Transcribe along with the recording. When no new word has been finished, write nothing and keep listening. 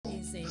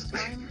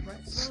full-time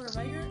thriller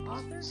writer,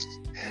 author,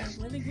 and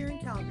living here in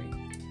Calgary.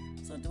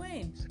 So,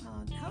 Dwayne,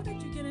 how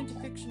did you get into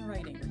fiction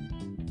writing?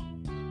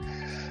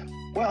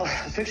 Well,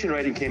 fiction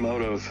writing came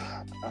out of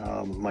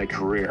my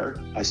career.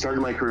 I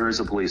started my career as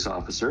a police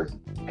officer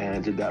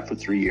and did that for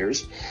 3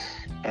 years.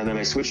 And then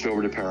I switched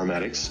over to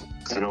paramedics.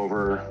 And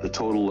over the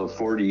total of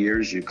 40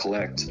 years, you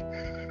collect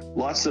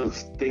lots of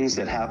things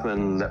that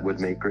happen that would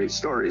make great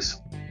stories.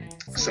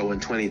 So in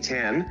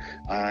 2010,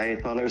 I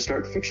thought I would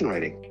start fiction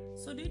writing.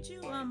 So did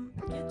you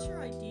get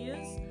your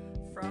ideas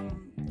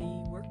from the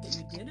work that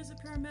you did as a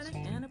paramedic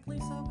and a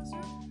police officer?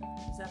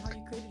 Is that how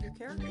you created your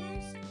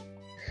characters?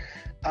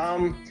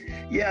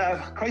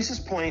 Yeah, Crisis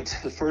Point,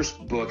 the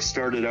first book,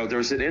 started out, there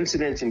was an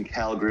incident in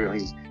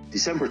Calgary,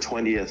 December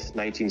 20th,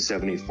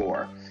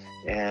 1974.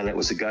 And it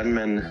was a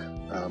gunman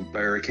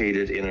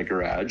barricaded in a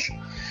garage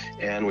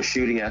and was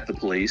shooting at the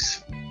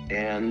police.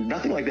 And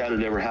nothing like that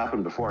had ever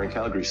happened before in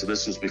Calgary. So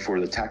this was before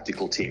the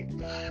tactical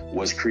team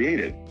was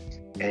created.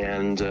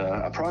 And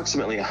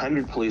approximately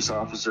 100 police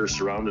officers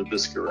surrounded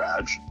this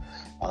garage,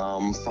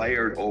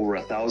 fired over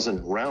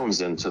 1,000 rounds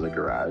into the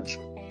garage.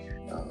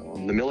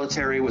 The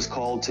military was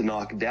called to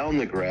knock down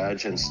the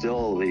garage, and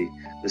still the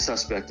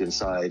suspect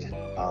inside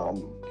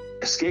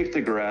escaped the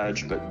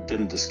garage, but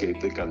didn't escape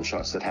the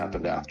gunshots that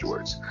happened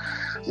afterwards.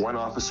 One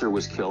officer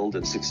was killed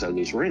and 6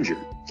 others were injured.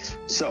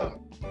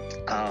 So,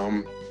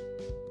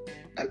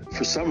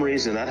 for some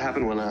reason, that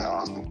happened when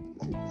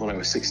I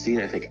was 16,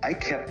 I think. I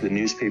kept the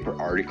newspaper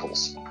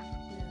articles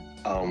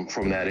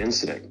from that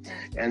incident.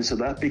 And so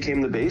that became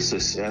the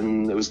basis,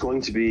 and it was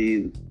going to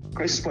be,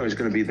 Crisis Point was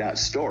going to be that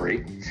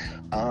story.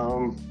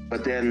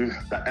 But then,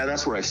 and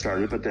that's where I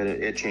started, but then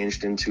it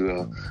changed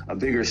into a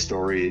bigger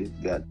story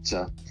that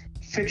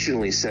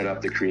fictionally set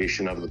up the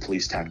creation of the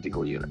police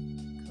tactical unit.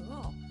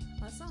 Cool.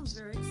 That sounds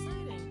very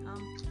exciting.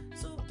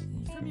 So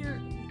from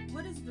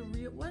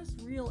what's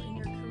real in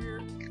your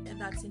career and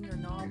that's in your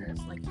novels?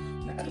 Like,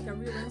 you take a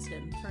real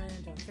incident and turn it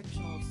into a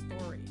fictional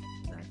story.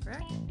 Is that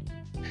correct?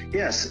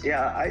 Yes,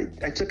 yeah,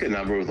 I took a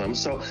number of them.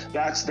 So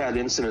that's that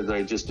incident that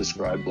I just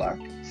described, Black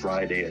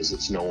Friday, as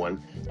it's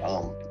known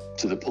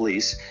to the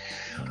police.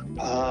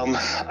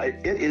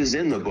 It is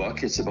in the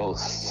book. It's about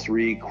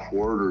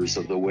 3/4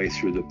 of the way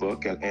through the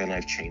book, and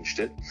I've changed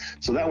it.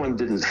 So that one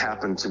didn't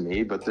happen to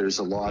me, but there's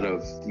a lot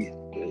of the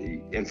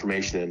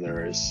information in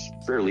there is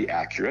fairly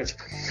accurate.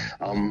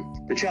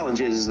 The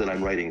challenge is that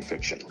I'm writing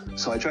fiction.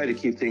 So I try to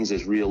keep things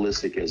as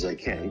realistic as I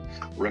can,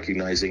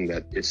 recognizing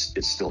that it's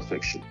still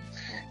fiction.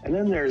 And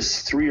then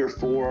there's 3 or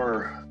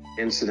 4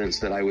 incidents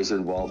that I was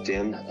involved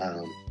in.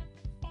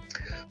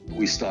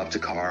 We stopped a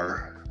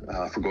car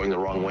for going the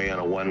wrong way on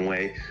a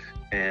one-way,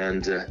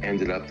 and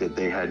ended up that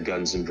they had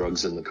guns and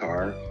drugs in the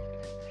car.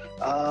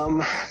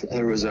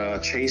 There was a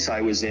chase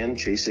I was in,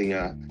 chasing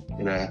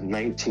in a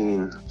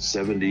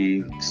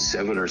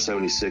 1977 or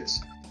 76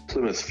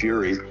 Plymouth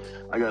Fury.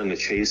 I got in a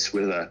chase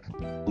with a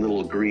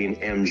little green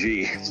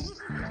MG.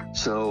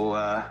 So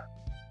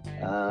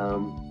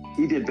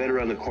he did better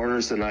on the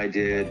corners than I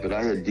did, but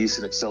I had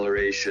decent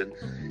acceleration.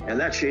 And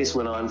that chase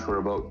went on for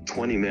about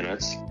 20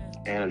 minutes.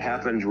 And it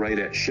happened right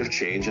at shift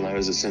change, and I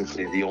was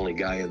essentially the only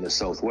guy in the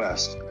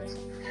Southwest.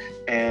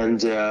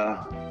 And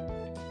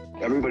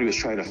everybody was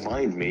trying to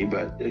find me,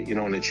 but in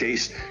a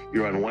chase,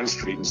 you're on one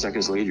street, and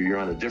seconds later, you're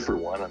on a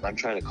different one, and I'm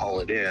trying to call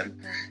it in.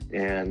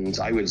 And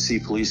I would see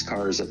police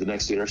cars at the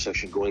next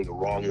intersection going the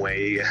wrong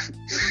way.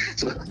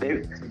 So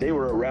they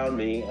were around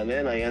me, and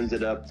then I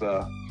ended up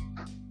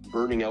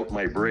burning out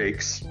my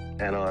brakes,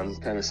 and on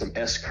kind of some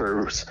S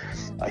curves,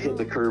 I hit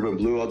the curb and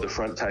blew out the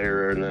front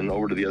tire, and then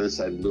over to the other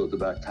side and blew out the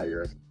back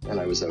tire, and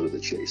I was out of the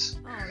chase.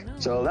 Oh, no.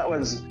 So that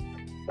one's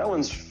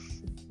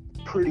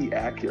pretty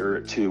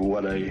accurate to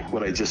what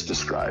I just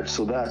described.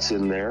 So that's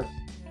in there.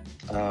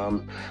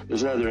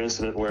 There's another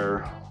incident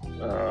where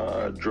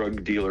a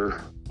drug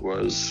dealer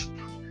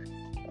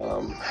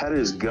had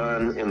his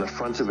gun in the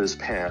front of his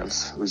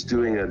pants, was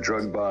doing a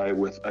drug buy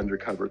with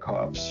undercover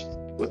cops.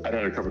 An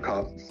undercover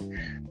cop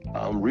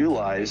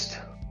realized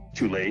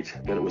too late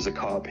that it was a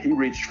cop. He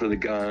reached for the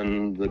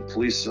gun. The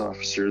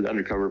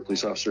undercover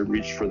police officer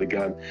reached for the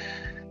gun.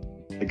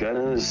 The gun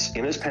is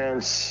in his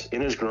pants,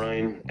 in his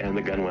groin, and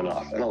the gun went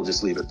off. And I'll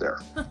just leave it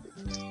there. So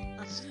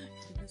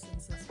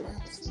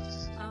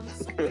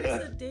what is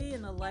a day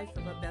in the life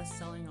of a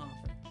best-selling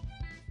author?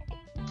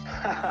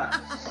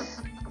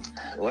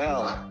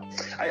 Well,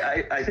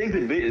 I think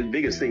the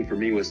biggest thing for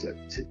me was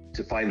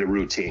to find a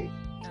routine.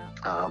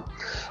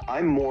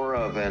 I'm more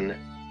of an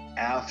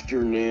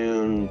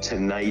afternoon to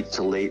night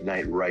to late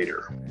night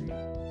writer.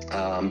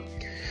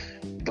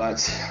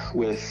 But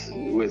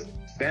with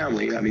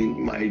family,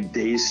 my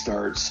day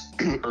starts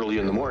early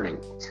in the morning.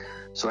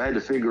 So I had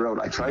to figure out,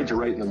 I tried to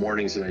write in the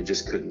mornings and I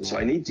just couldn't. So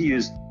I need to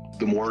use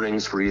the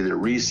mornings for either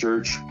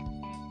research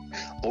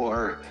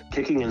or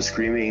kicking and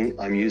screaming.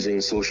 I'm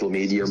using social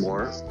media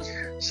more.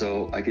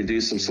 So I could do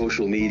some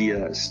social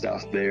media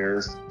stuff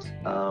there,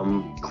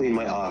 clean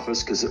my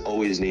office because it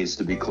always needs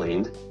to be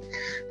cleaned.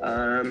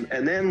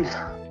 And then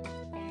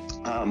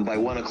by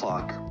 1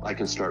 o'clock, I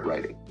can start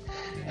writing.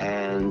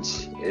 And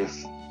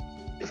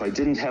if I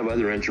didn't have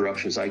other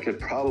interruptions, I could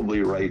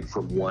probably write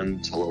from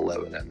 1 till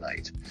 11 at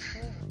night.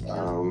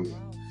 Now,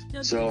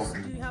 So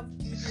do you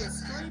do a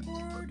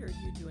storyboard, or do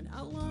you do an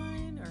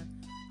outline, or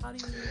how do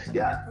you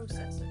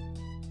process it?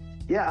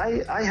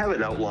 yeah, I have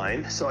an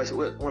outline. So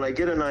when I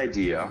get an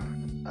idea,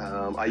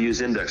 I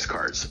use index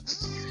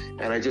cards,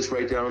 and I just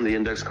write down on the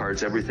index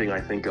cards everything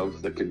I think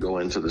of that could go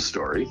into the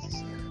story.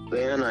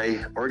 Then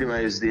I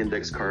organize the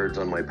index cards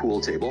on my pool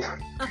table,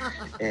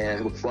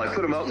 and I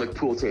put them out on the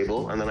pool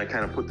table, and then I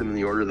kind of put them in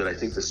the order that I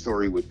think the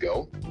story would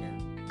go.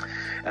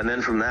 And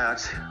then from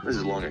that, this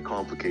is long and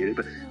complicated,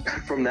 but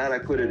from that I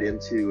put it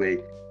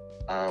into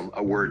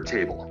a word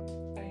table.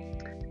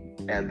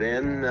 And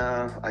then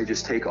I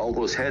just take all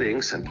those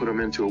headings and put them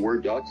into a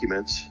Word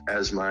document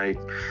as my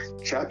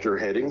chapter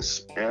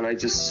headings, and I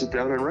just sit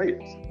down and write.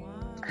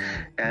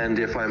 And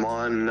if I'm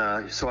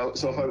on, so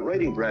if I'm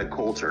writing Brad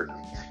Coulter,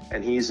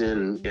 and he's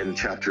in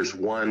chapters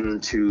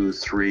 1, 2,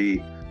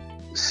 3,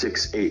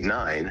 6, 8,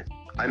 9,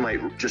 I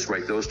might just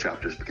write those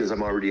chapters because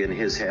I'm already in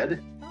his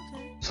head.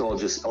 So I'll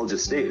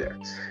just stay there,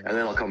 and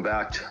then I'll come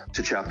back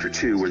to chapter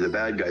 2 where the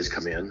bad guys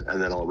come in,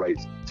 and then I'll write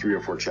 3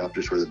 or 4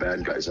 chapters where the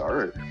bad guys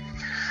are,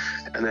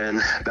 and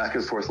then back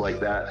and forth like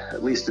that,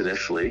 at least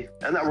initially,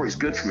 and that works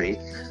good for me.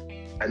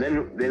 And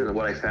then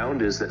what I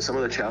found is that some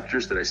of the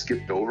chapters that I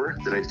skipped over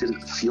that I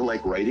didn't feel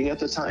like writing at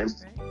the time,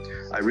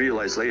 I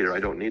realized later I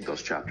don't need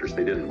those chapters;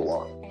 they didn't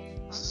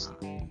belong. So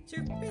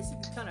you're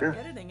basically kind of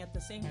editing at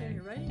the same time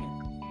you're writing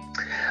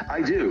it.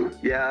 I do,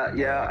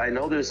 yeah. I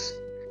know there's.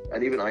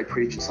 And even I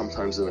preach it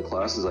sometimes in the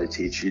classes I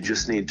teach. You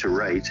just need to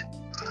write.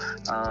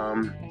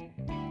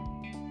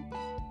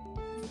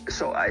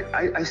 So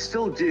I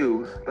still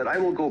do, but I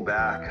will go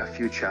back a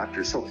few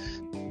chapters. So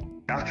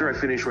after I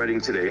finish writing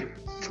today,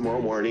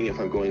 tomorrow morning, if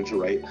I'm going to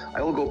write,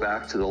 I will go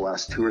back to the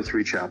last 2 or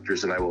 3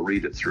 chapters and I will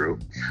read it through,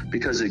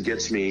 because it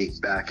gets me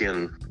back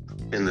in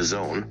the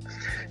zone.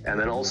 And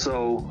then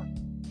also,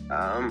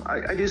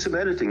 I do some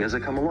editing as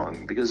I come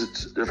along,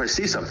 because if I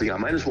see something, I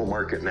might as well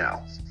mark it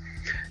now.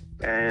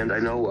 And I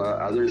know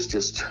others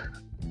just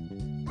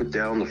put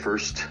down the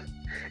first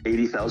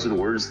 80,000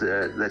 words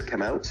that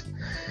come out,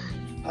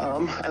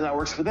 and that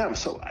works for them.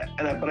 So,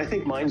 but I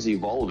think mine's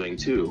evolving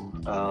too.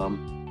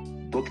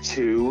 Book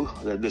 2,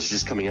 this is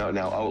just coming out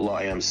now, Outlaw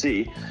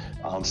AMC,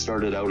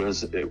 started out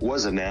it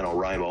was a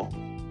NaNoWriMo,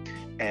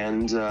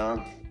 and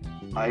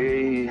I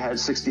had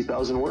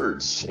 60,000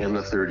 words in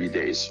the 30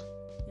 days.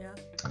 Yeah.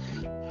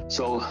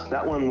 So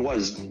that one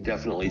was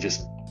definitely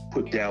just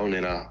put down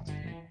in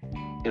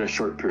a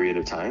short period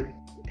of time,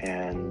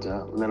 and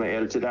then I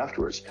edited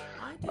afterwards.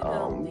 I did the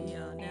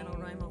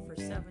NaNoWriMo for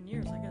 7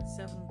 years. I got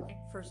 7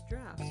 first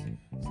drafts.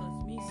 So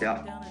it's me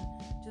sitting down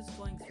and just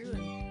going through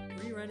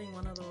and rewriting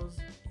one of those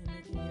and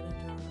making it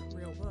into a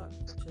real book,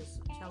 which is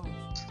a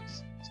challenge.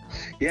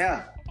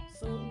 Yeah.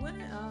 So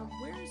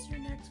where's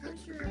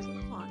your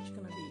book launch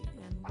going to be,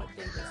 and what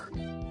date is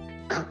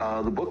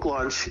it? The book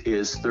launch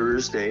is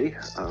Thursday,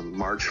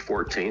 March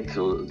 14th,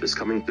 so this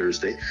coming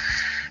Thursday.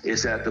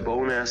 It's at the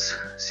Bowness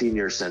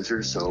Senior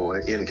Center, so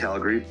in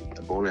Calgary,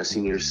 the Bowness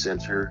Senior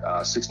Center,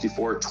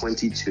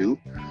 6422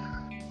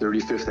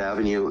 35th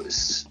Avenue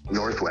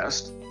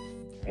Northwest,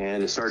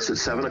 and it starts at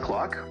 7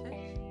 o'clock,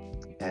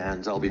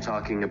 and I'll be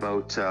talking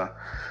about a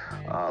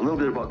little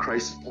bit about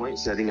Crisis Point,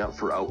 setting up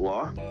for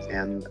Outlaw,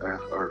 and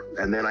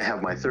then I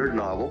have my 3rd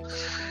novel,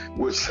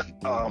 which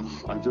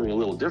I'm doing a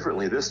little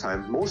differently this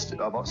time.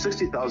 About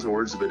 60,000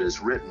 words of it is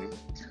written,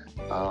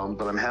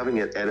 but I'm having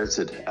it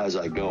edited as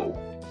I go.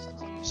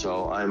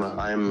 So I'm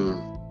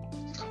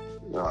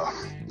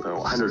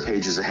 100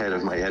 pages ahead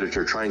of my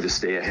editor, trying to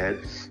stay ahead,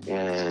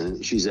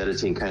 and she's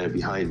editing kind of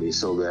behind me,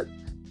 so that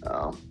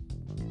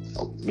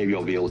maybe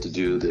I'll be able to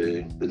do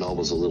the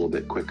novels a little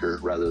bit quicker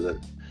rather than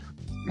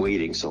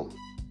waiting. So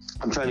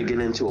I'm trying to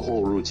get into a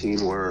whole routine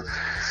where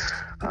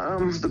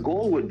the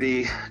goal would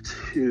be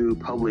to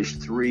publish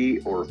 3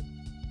 or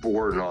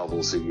 4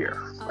 novels a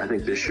year. I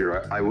think this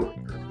year I will.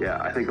 Yeah,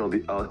 I think I'll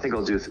be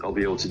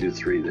able to do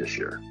 3 this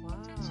year.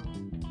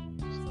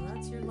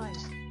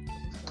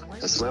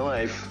 That's my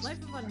life.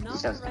 Life of a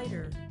novel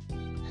writer.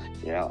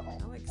 Yeah.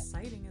 How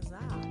exciting is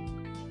that?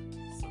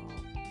 So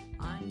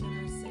I'm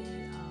going to say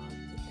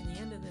at the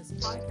end of this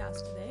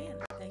podcast today, and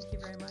thank you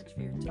very much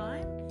for your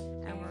time.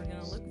 And we're going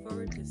to look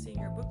forward to seeing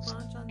your book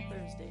launch on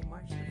Thursday,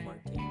 March the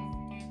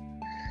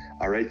 14th.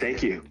 All right.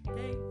 Thank you.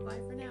 Okay. Bye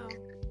for now.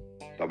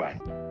 Bye-bye.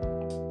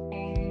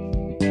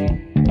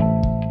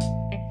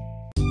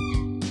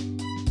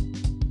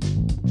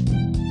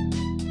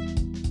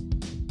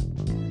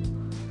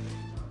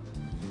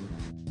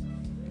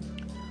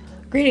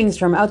 Greetings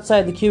from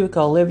outside the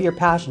cubicle. Live your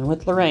passion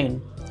with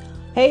Lorraine.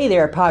 Hey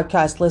there,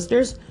 podcast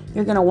listeners.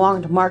 You're going to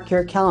want to mark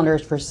your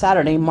calendars for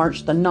Saturday,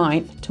 March the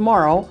 9th.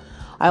 Tomorrow,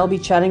 I'll be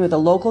chatting with a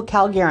local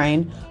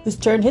Calgarian who's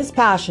turned his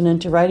passion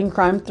into writing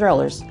crime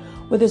thrillers.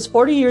 With his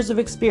 40 years of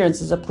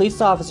experience as a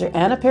police officer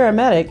and a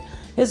paramedic,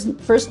 his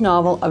first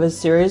novel of his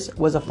series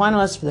was a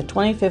finalist for the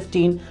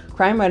 2015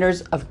 Crime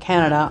Writers of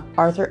Canada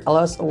Arthur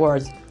Ellis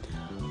Awards.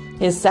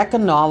 His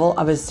second novel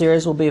of his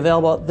series will be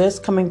available this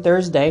coming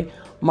Thursday,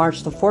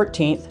 March the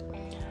 14th.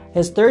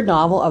 His third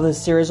novel of the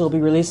series will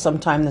be released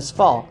sometime this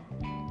fall.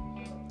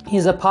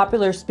 He's a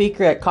popular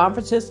speaker at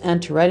conferences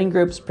and to writing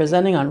groups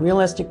presenting on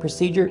realistic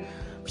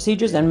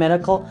procedures and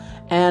medical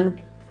and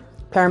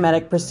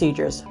paramedic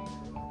procedures.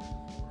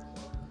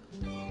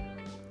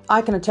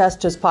 I can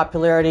attest to his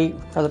popularity.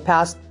 For the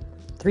past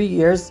 3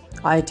 years,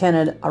 I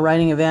attended a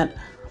writing event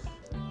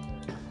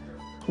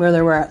where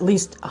there were at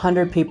least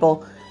 100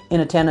 people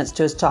in attendance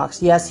to his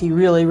talks. Yes, he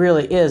really,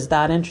 really is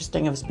that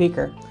interesting of a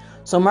speaker.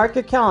 So mark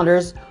your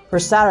calendars for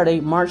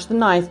Saturday, March the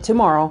 9th,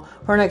 tomorrow,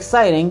 for an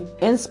exciting,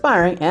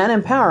 inspiring, and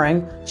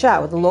empowering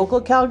chat with a local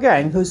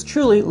Calgarian who's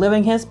truly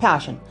living his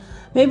passion.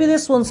 Maybe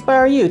this will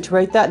inspire you to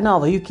write that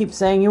novel you keep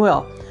saying you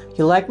will. If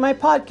you like my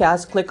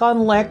podcast, click on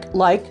like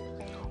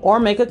or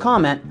make a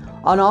comment.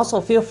 And also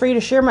feel free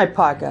to share my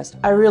podcast.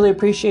 I really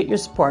appreciate your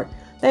support.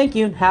 Thank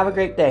you and have a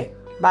great day.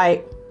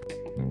 Bye.